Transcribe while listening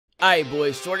Alright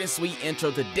boys, short and sweet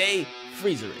intro today,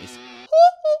 Frieza race.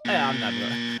 I'm not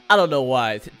gonna, I don't know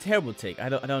why, terrible take. I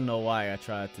don't know why I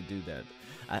tried to do that.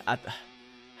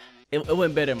 It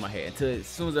went better in my head until as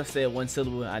soon as I said one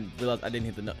syllable, I realized I didn't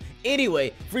hit the note.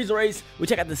 Anyway, Frieza race, we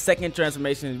check out the second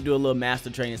transformation, we do a little master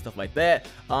training and stuff like that.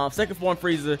 Second form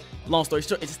Frieza, long story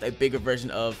short, it's just a bigger version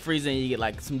of Frieza and you get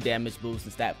like some damage boosts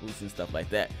and stat boosts and stuff like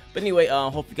that. But anyway,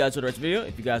 hope you guys enjoyed the rest of the video.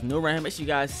 If you guys new around here, make sure you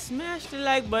guys smash the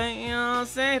like button, you know what I'm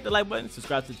saying? Hit the like button,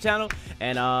 subscribe to the channel,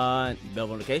 and bell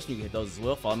notification, you can hit those as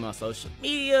well. Follow me on social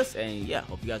medias, and yeah,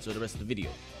 hope you guys enjoy the rest of the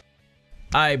video.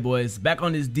 Alright boys, back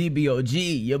on this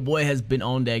DBOG, your boy has been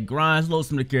on that grind, load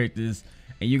some of the characters,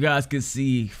 and you guys can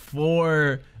see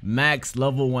 4 max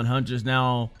level 100s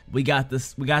now. We got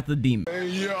this, we got the demon,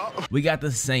 we got the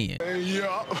Saiyan,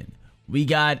 we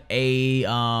got a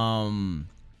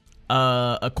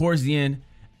Corsian,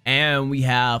 and we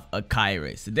have a Kai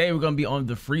race. Today we're gonna be on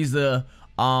the Frieza.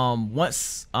 Probably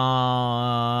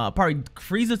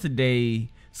Frieza today.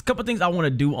 There's a couple things I want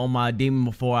to do on my demon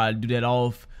before I do that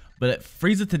off. But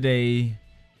Frieza today,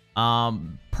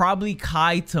 probably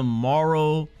Kai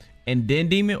tomorrow and then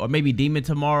Demon, or maybe Demon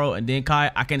tomorrow and then Kai.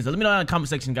 I can't say. Let me know in the comment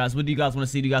section, guys. What do you guys want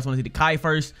to see? Do you guys want to see the Kai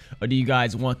first, or do you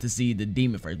guys want to see the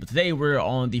Demon first? But today we're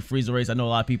on the Frieza race. I know a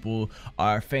lot of people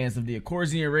are fans of the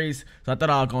Corsian race, so I thought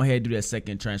I'll go ahead and do that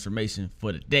second transformation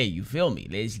for the day. You feel me?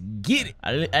 Let's get it.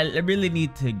 I really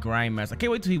need to grind master. I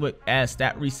can't wait till he add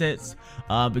stat resets,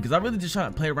 because I'm really just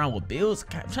trying to play around with builds.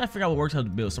 I'm trying to figure out what works out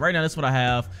the build. So right now, that's what I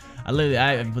have. I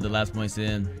haven't put the last points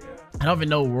in. I don't even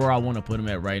know where I want to put them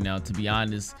at right now, to be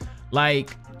honest.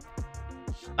 Like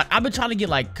I've been trying to get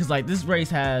cause this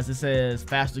race it says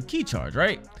faster key charge,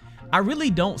 right? I really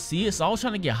don't see it, so I was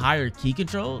trying to get higher key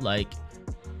control. Like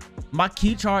my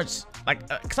key charge,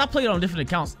 cause I played on different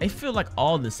accounts, they feel like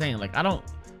all the same. Like I don't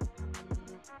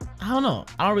know,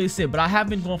 I don't really see it, but I have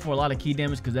been going for a lot of key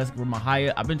damage because that's where my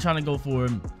higher. I've been trying to go for,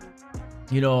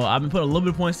 you know, I've been putting a little bit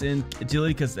of points in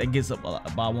agility because it gets up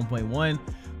about 1.1.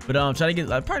 But try to get,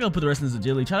 I'm probably gonna put the rest in this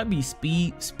agility. Try to be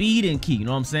speed and key. You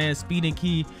know what I'm saying? Speed and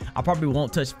key. I probably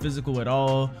won't touch physical at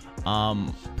all.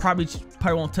 Probably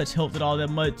won't touch health at all that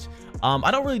much.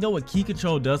 I don't really know what key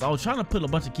control does. I was trying to put a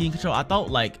bunch of key control. I thought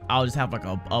I'll just have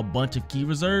a bunch of key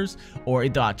reserves, or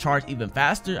either I charge even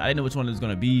faster. I didn't know which one it was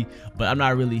gonna be, but I'm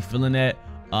not really feeling that.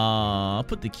 I'll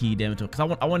put the key damage because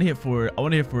I want to hit for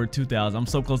 2,000. I'm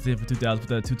so close to hit for 2,000. Put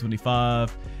that at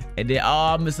 225. And then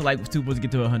I'm missing like 2 points to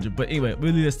get to 100. But anyway,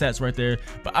 we'll leave the stats right there.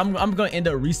 But I'm gonna end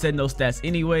up resetting those stats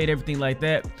anyway and everything like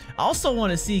that. I also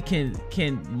want to see can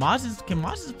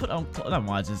Majins put on, not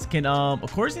Majins, can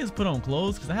Corsians put on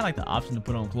clothes, because I had like the option to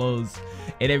put on clothes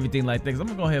and everything like that. Cause I'm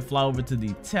gonna go ahead and fly over to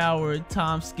the tower.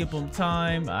 Skip them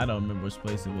time. I don't remember which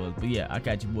place it was, but yeah, I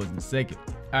got you boys in a second.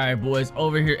 All right, boys,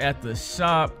 over here at the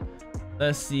shop.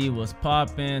 Let's see what's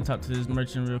popping. Talk to this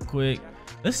merchant real quick.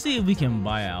 Let's see if we can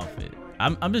buy an outfit.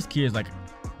 I'm just curious,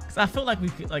 cause I felt like we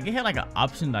could, it had an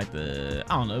option, I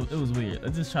don't know, it was weird.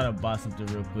 Let's just try to buy something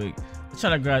real quick. Let's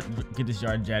try to get this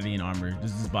Jadian armor.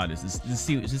 Just buy this. Just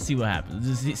see what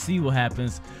happens. Just see what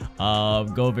happens.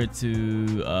 Go over to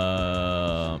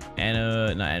not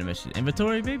animation,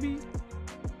 inventory, baby.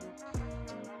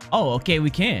 Oh, okay, we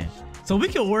can. So we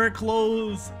can wear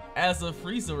clothes as a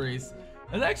Frieza race.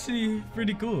 That's actually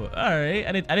pretty cool. All right,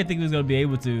 I didn't think we was gonna be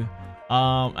able to.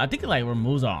 I think it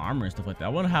removes our armor and stuff like that. I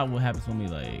wonder what happens when we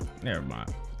never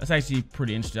mind. That's actually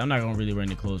pretty interesting. I'm not gonna really wear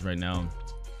any clothes right now.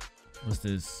 What's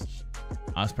this?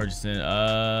 I was purchasing.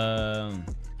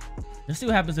 Let's see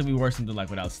what happens if we wear something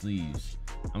without sleeves.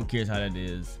 I'm curious how that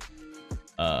is.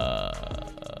 Oh,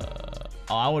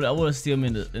 I would see him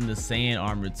in the sand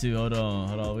armor too. Hold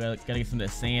on. We gotta get some of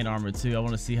that sand armor too. I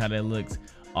want to see how that looks.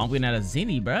 Oh, I'm getting out of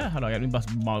Zenny, bro. Hold on, let me buy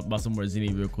some more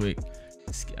Zenny real quick.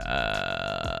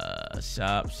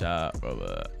 Shop,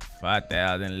 bro.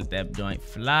 5,000. Let that joint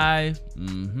fly.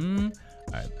 All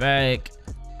right, back.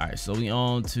 All right, so we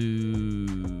on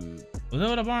to. Was that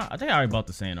what I bought? I think I already bought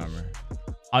the sand armor.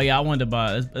 Oh yeah, I wanted to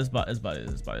buy. Let's buy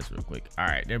this real quick. All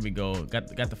right, there we go. Got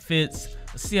the fits.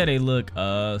 Let's see how they look.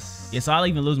 Yeah, so I'll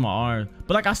even lose my arm,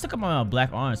 but I stuck up my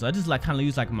black arm, so I just kind of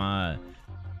use my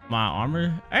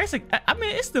armor. I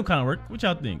mean, it still kind of work. What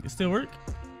y'all think? It still work?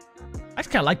 I just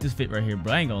kind of like this fit right here,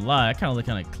 bro. I ain't gonna lie. I kind of look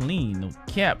kind of clean, no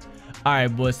cap. All right,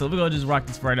 boys. So we're gonna just rock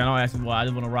this right now. Don't ask me why. I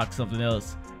just want to rock something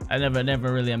else. I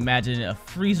never really imagined a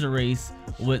Frieza race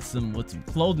with some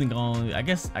clothing on. I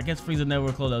guess Frieza never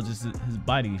wore clothes. That was just his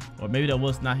body, or maybe that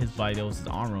was not his body. That was his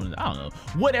armor on it. I don't know.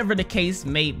 Whatever the case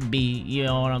may be, you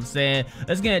know what I'm saying.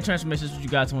 Let's get into transformations. What you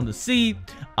guys want to see?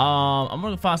 I'm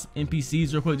gonna find some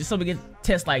NPCs real quick, just so we can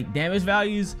test like damage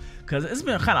values, because it's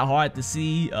been kind of hard to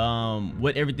see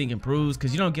what everything improves,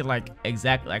 because you don't get like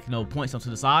exact points onto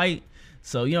the side,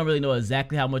 so you don't really know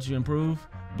exactly how much you improve.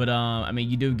 But I mean,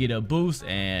 you do get a boost,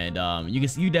 and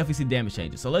you definitely see damage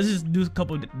changes. So let's just do a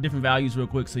couple of different values real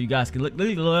quick, so you guys can look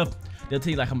left. They'll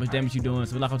tell you like how much damage you're doing.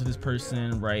 So we lock onto this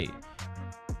person right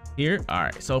here. All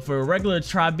right. So for a regular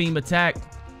tri-beam attack,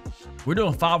 we're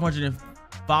doing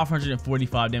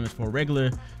 545 damage for a regular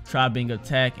tri-beam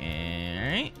attack.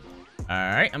 And all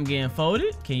right, I'm getting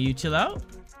folded. Can you chill out?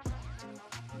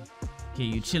 Can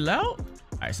you chill out?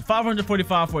 All right, so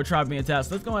 545 for a tri-beam attack.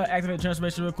 So let's go ahead and activate the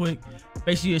transformation real quick.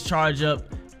 Basically, just charge up.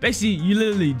 Basically, you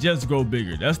literally just grow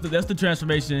bigger. That's the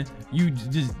transformation. You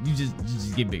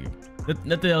just get bigger.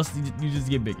 Nothing else. You just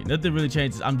get bigger. Nothing really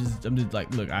changes. I'm just like,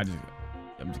 look, I'm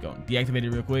just going to deactivate it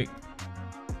real quick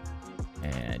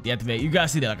and deactivate. You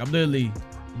guys see that? Like, I'm literally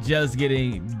just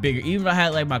getting bigger. Even if I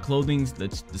had like my clothing,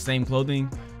 the same clothing.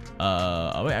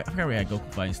 Oh wait, I forgot we had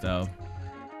Goku fighting style.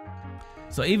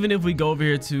 So even if we go over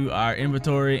here to our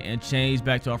inventory and change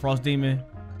back to our Frost Demon,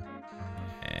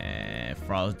 and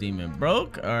Frost Demon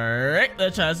broke. All right,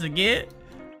 let's try this again.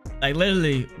 Like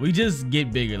literally, we just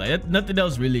get bigger. Like nothing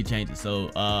else really changes. So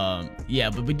yeah,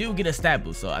 but we do get a stat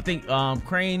boost. So I think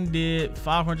Crane did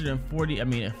 540. I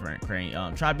mean,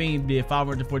 Crane Tri-beam did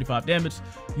 545 damage.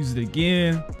 Use it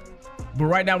again. But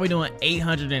right now we're doing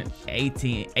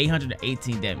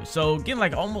 818 damage. So getting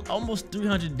like almost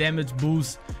 300 damage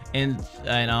boost and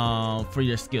for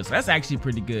your skills. So that's actually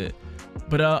pretty good.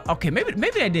 But okay,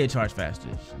 maybe I did charge faster.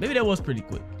 Maybe that was pretty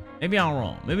quick. Maybe I'm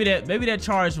wrong. Maybe that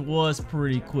charge was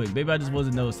pretty quick. Maybe I just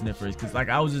wasn't noticing it first, because like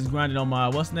I was just grinding on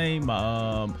my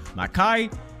my Kai,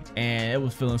 and it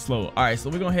was feeling slow. All right, so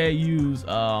we're gonna head use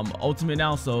ultimate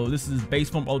now. So this is base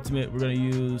form ultimate. We're gonna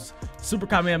use Super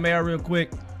Kamehameha real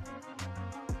quick.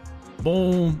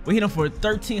 Boom, we hit him for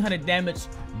 1300 damage,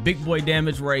 big boy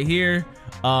damage right here.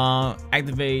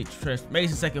 Activate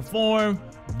transformation second form.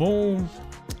 Boom.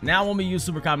 Now when we use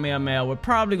Super Kamehameha, we're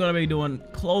probably gonna be doing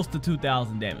close to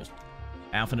 2000 damage.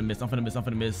 I'm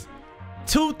finna miss.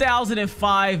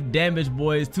 2005 damage,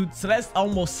 boys. So that's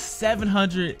almost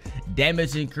 700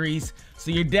 damage increase.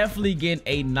 So you're definitely getting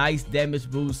a nice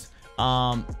damage boost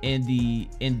in the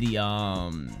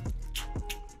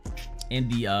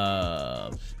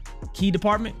key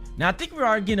department. Now I think we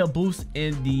are getting a boost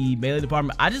in the melee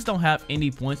department. I just don't have any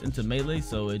points into melee,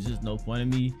 so it's just no point in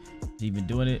me even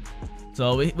doing it.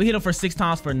 So we hit him for 6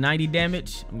 times for 90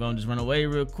 damage. I'm gonna just run away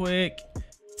real quick.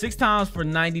 6 times for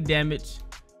 90 damage.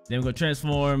 Then we're gonna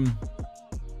transform.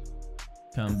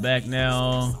 Come back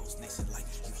now.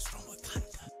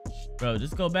 Bro,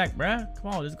 just go back, bruh.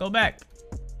 Come on, just go back.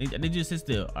 I need you to sit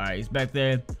still. All right, he's back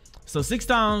there. So 6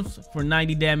 times for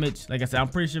 90 damage. Like I said, I'm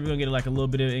pretty sure we're gonna get like a little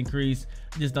bit of increase.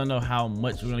 I just don't know how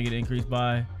much we're gonna get increased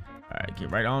by. All right,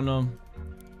 get right on them.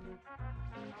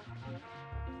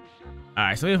 All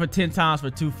right, so we hit for 10 times for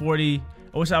 240.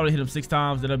 I wish I would have hit him 6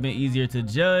 times. That'd have been easier to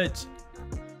judge.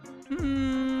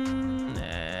 I'm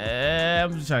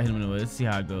just trying to hit him anyway. Let's see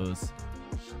how it goes.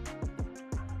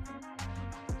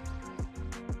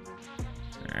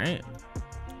 All right,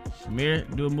 come here,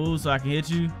 do a move so I can hit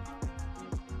you.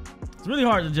 It's really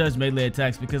hard to judge melee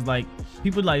attacks because like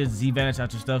people like Z-vanish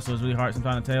out your stuff, so it's really hard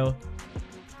sometimes to tell.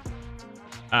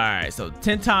 All right, so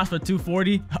 10 times for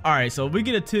 240. All right, so we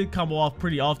get a 10 combo off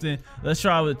pretty often. Let's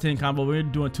try with a 10 combo. We're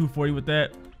doing 240 with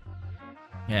that.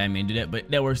 Yeah, I mean, do that,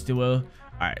 but that works still well. All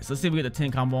right, so let's see if we get the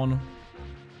 10 combo on him.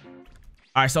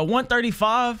 All right, so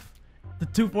 135 to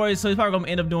 240. So he's probably gonna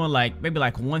end up doing like maybe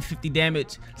like 150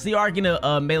 damage. So you are getting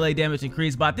a melee damage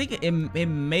increase, but I think it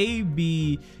may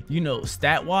be, you know,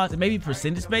 stat wise, it may be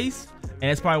percentage based, and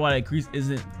that's probably why the increase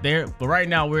isn't there. But right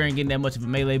now we ain't getting that much of a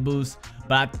melee boost.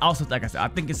 But also, like I said, I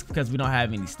think it's because we don't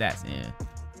have any stats in.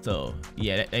 So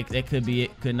yeah, that could be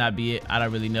it, could not be it. I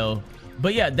don't really know.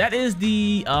 But yeah, that is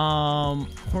the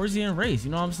Horsian race.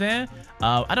 You know what I'm saying?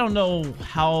 I don't know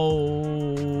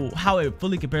how it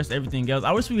fully compares to everything else.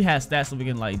 I wish we had stats so we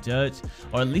can like judge,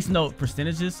 or at least know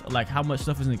percentages, like how much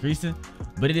stuff is increasing.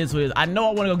 But it is what it is. I know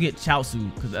I want to go get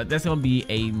Chaozu because that's gonna be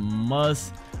a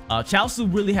must.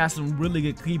 Chaozu really has some really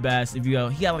good key bass. If you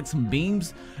he got like some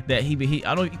beams that he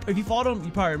I don't know if you fought him,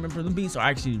 you probably remember them beams are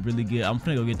actually really good. I'm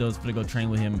gonna go get those. I'm gonna go train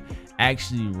with him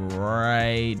actually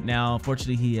right now.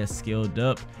 Unfortunately, he has scaled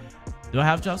up. Do I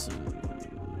have Chaozu?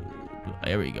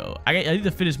 There we go. I need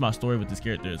to finish my story with this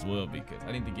character as well because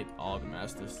I need to get all the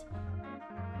masters.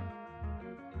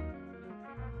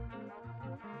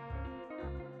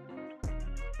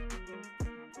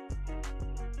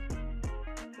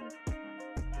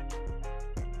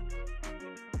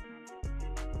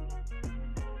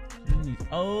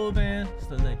 Oh man,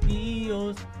 still like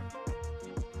Dios.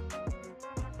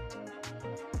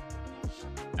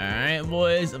 Alright,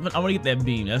 boys. I want to get that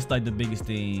beam. That's like the biggest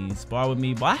thing. Spar with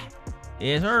me, boy.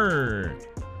 Yes, sir.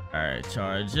 Alright,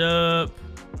 charge up.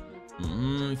 We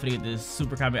finna get this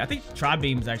super combat. I think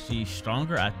Tri-Beam is actually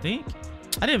stronger, I think.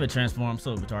 I didn't even transform. I'm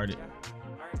so retarded.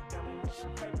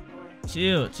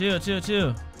 Chill, chill, chill,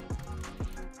 chill.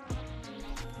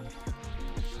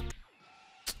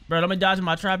 Bro, let me dodge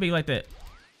my Tri-Beam like that.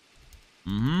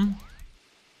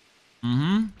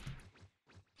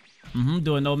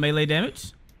 Doing no melee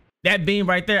damage. That beam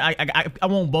right there, I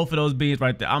want both of those beams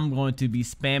right there. I'm going to be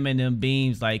spamming them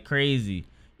beams like crazy.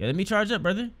 Yeah, let me charge up,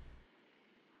 brother.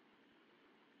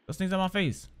 Those things on my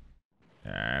face.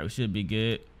 All right, we should be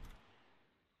good.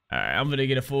 All right, I'm gonna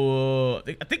get a full.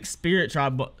 I think Spirit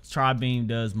Tri-Beam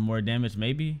does more damage,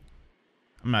 maybe.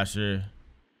 I'm not sure.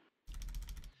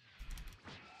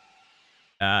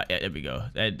 Yeah, there we go.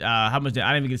 How much?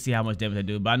 I didn't even get to see how much damage I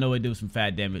do, but I know it do some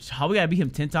fat damage. How we gotta beat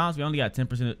him 10 times? We only got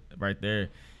 10% right there.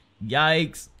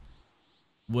 Yikes.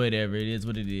 Whatever, it is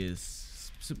what it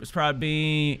is. Super Sprite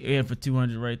Beam in for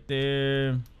 200 right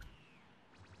there.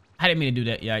 I didn't mean to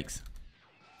do that. Yikes.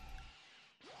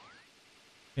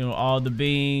 You know, all the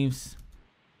beams.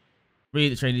 Ready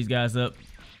to train these guys up.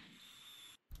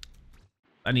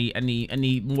 I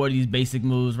need more of these basic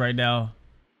moves right now.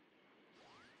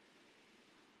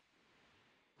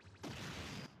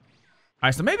 All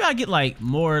right, so maybe I get like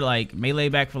more like melee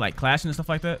back for like clashing and stuff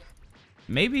like that.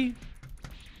 Maybe.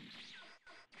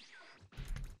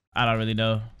 I don't really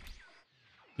know.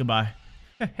 Goodbye.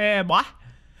 Hey, boy. All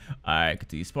right,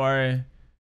 continue sparring.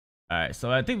 All right, so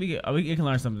I think we can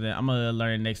learn something. I'm gonna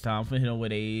learn it next time. I'm gonna hit him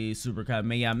with a super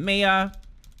Kamehameha.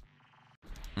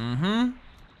 All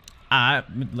right,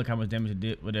 look how much damage it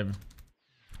did. Whatever.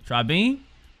 Tri-Beam.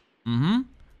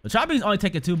 The Tri-Beam's only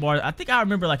taking 2 bars. I think I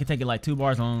remember like it taking like 2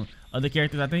 bars on other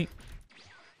characters, I think.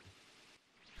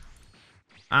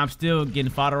 I'm still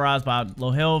getting fodderized by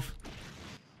low health,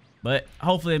 but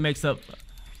hopefully it makes up.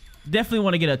 Definitely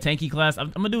want to get a tanky class.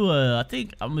 I'm gonna do a. I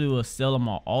think I'm gonna do a sell on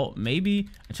my alt maybe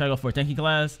and try to go for a tanky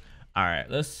class. All right,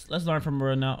 let's learn from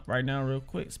her now. Right now, real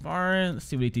quick, sparring. Let's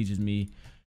see what he teaches me.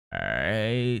 All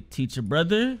right, teacher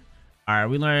brother. All right,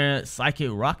 we learned Psychic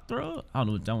Rock Throw. I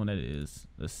don't know what that is.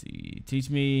 Let's see. Teach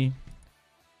me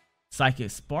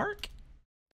Psychic Spark.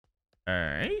 All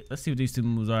right, let's see what these 2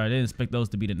 moves are. I didn't expect those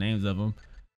to be the names of them.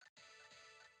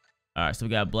 All right, so we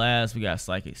got Blast, we got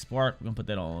Psychic Spark. We're gonna put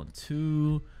that on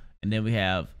 2, and then we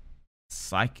have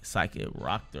Psychic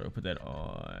Rock Throw. Put that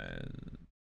on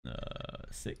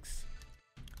 6.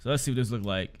 So let's see what this looks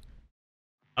like.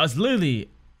 Oh, it's literally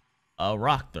a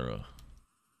rock throw.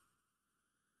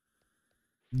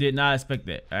 Did not expect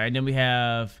that. All right, then we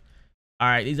have. All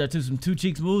right, these are some two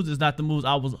cheeks moves. It's not the moves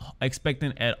I was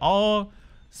expecting at all.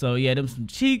 So yeah, them some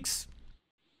cheeks.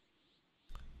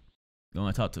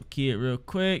 Gonna talk to a kid real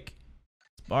quick.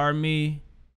 Spar me.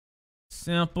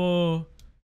 Simple.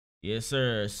 Yes,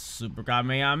 sir. Super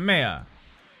Kamehameha.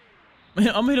 I'm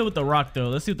gonna hit it with the rock throw.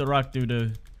 Let's see what the rock throw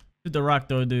do. What the rock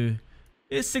throw do?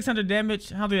 It's 600 damage.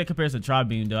 How do that compares to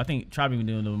Tri-Beam though? I think Tri-Beam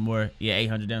doing a little more. Yeah,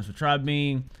 800 damage for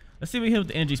Tri-Beam. Let's see if we hit with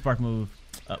the energy spark move.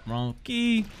 Up, wrong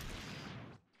key.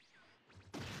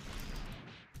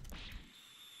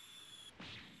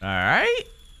 All right.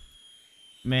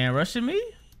 Man, rushing me.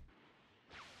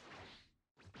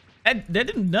 That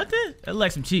didn't nothing. That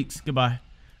like some cheeks. Goodbye.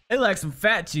 It like some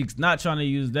fat cheeks. Not trying to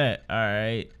use that. All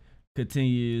right.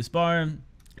 Continue sparring.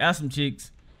 Got some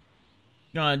cheeks.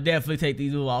 Gonna definitely take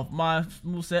these off my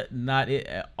moveset. Not it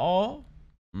at all.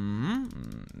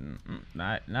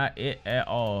 Not it at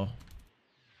all.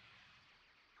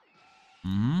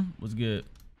 What's good?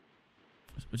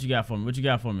 What you got for me? What you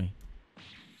got for me?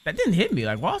 That didn't hit me.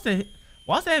 Like, why's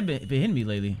that been hitting me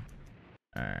lately?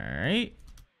 All right.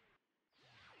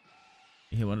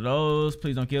 Hit one of those.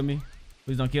 Please don't kill me.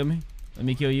 Please don't kill me. Let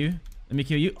me kill you. Let me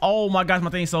kill you. Oh my gosh, my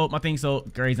thing's so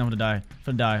crazy. I'm gonna die.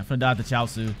 I'm gonna die to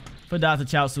Chaozu. I'm gonna die to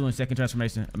Chaozu in second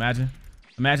transformation.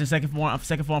 Imagine second form.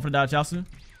 Second form for the die to Chaozu.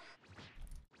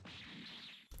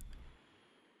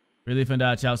 Really finna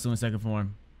die to Chaozu in second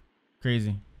form.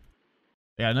 Crazy. You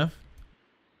got enough?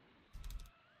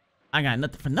 I got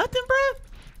nothing for nothing, bro.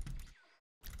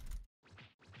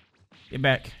 Get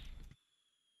back.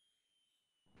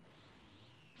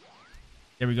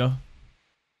 There we go.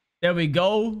 There we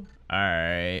go. All All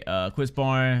right, quit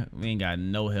sparring. We ain't got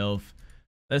no health.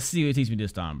 Let's see what it teach me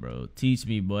this time, bro. Teach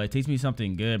me, boy. Teach me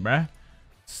something good, bruh.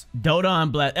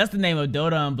 Dodon Blast. That's the name of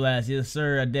Dodon Blast. Yes,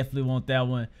 sir. I definitely want that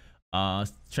one.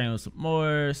 Train with some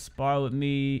more. Spar with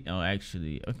me. Oh,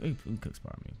 actually, okay, could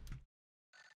spar me.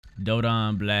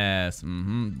 Dodon Blast.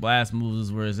 Blast moves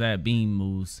is where it's at. Beam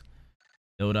moves.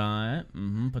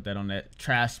 Dodon. Put that on that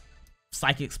trash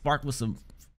psychic spark with some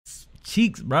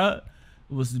cheeks, bruh.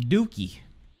 It was dookie.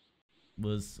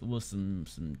 Was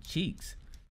some cheeks.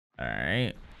 All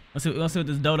right. Let's see what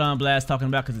this Dodon Blast talking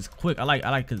about, because it's quick. I like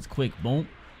because it's quick. Boom.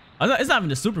 It's not even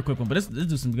the super quick one, but this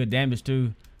do some good damage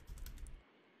too.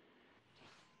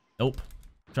 Nope.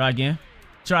 Try again.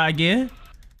 Try again.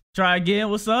 Try again.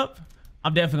 What's up?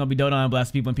 I'm definitely gonna be Dodon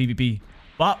Blast people in PvP.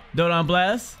 Bop. Dodon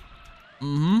Blast.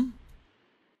 Dodon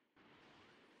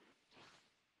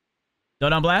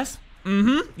Blast.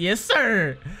 Yes,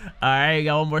 sir. All right.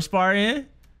 Got one more spar in.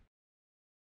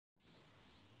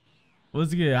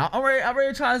 What's good? I'm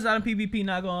ready to try this out in PvP,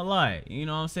 not gonna lie. You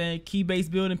know what I'm saying? Key-based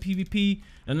build in PvP. I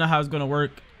don't know how it's gonna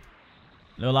work.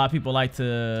 I know a lot of people like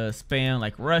to spam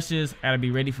like rushes. Gotta be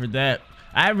ready for that.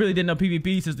 I really didn't know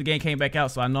PvP since the game came back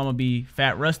out, so I know I'm gonna be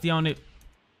fat rusty on it.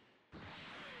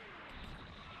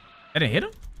 That didn't hit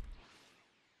him?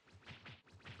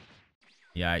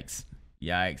 Yikes.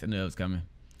 Yikes. I knew it was coming.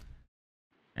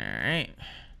 Alright.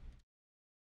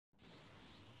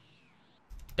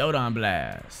 Dodon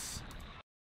Blast.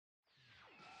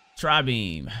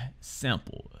 Tri-beam.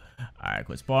 Simple. Alright,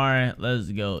 quit sparring.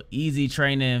 Let's go. Easy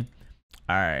training.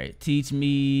 Alright, teach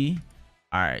me.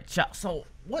 Alright, so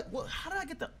what how did I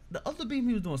get the other beam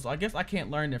he was doing? So I guess I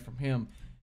can't learn that from him.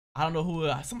 I don't know who.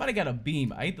 Somebody got a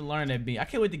beam. I need to learn that beam. I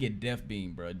can't wait to get Death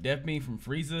Beam, bro. Death Beam from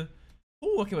Frieza.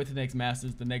 Ooh, I can't wait to the next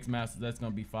Masters. The next Masters, that's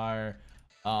gonna be fire.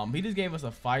 He just gave us a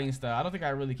fighting style. I don't think I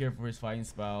really care for his fighting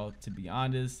style, to be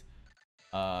honest.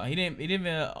 He didn't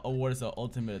even award us an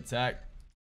ultimate attack.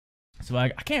 So I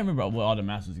can't remember what all the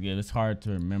Masters give. It's hard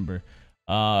to remember.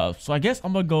 So I guess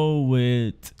I'm gonna go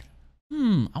with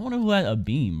I wonder who had a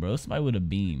beam, bro. Somebody with a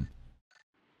beam.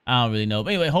 I don't really know.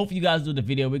 But anyway, hopefully you guys do the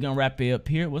video. We're gonna wrap it up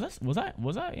here. Was I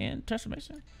in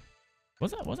transformation?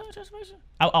 Was I in transformation?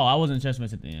 I wasn't in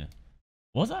transformation at the end.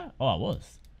 Was I? Oh, I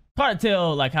was. Hard to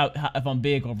tell like how if I'm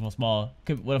big or if I'm small.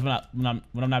 What if when I'm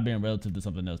not being relative to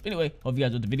something else. But anyway, hope you guys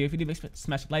enjoyed the video. If you did,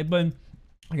 smash the like button.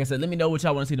 Like I said, let me know what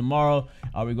y'all want to see tomorrow.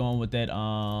 Are we going with that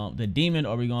the demon,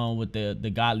 or are we going with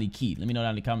the godly key? Let me know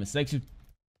down in the comment section.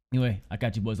 Anyway, I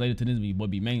got you boys later. To this, your boy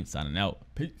iBeMaine signing out.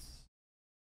 Peace.